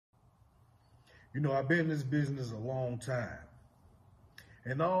You know, I've been in this business a long time.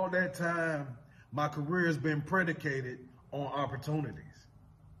 And all that time, my career has been predicated on opportunities.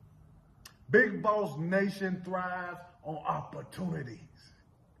 Big Boss Nation thrives on opportunities.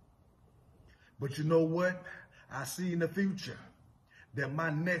 But you know what? I see in the future that my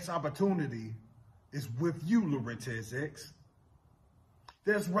next opportunity is with you, Larintiz X.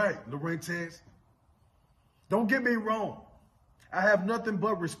 That's right, Larintiz. Don't get me wrong. I have nothing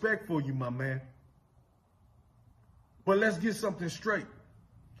but respect for you, my man. But let's get something straight.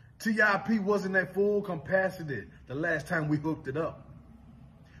 T.I.P wasn't at full capacity the last time we hooked it up.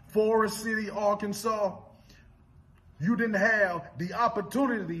 Forest City, Arkansas, you didn't have the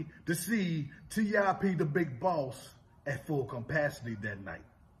opportunity to see T.I.P. the Big Boss at full capacity that night.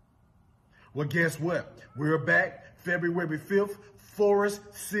 Well, guess what? We're back February 5th, Forest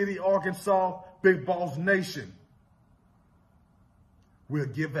City, Arkansas, Big Boss Nation. We'll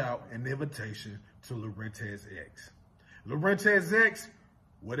give out an invitation to Larintiz X. Larintiz X,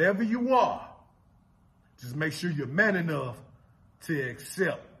 whatever you are, just make sure you're man enough to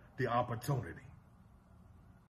accept the opportunity.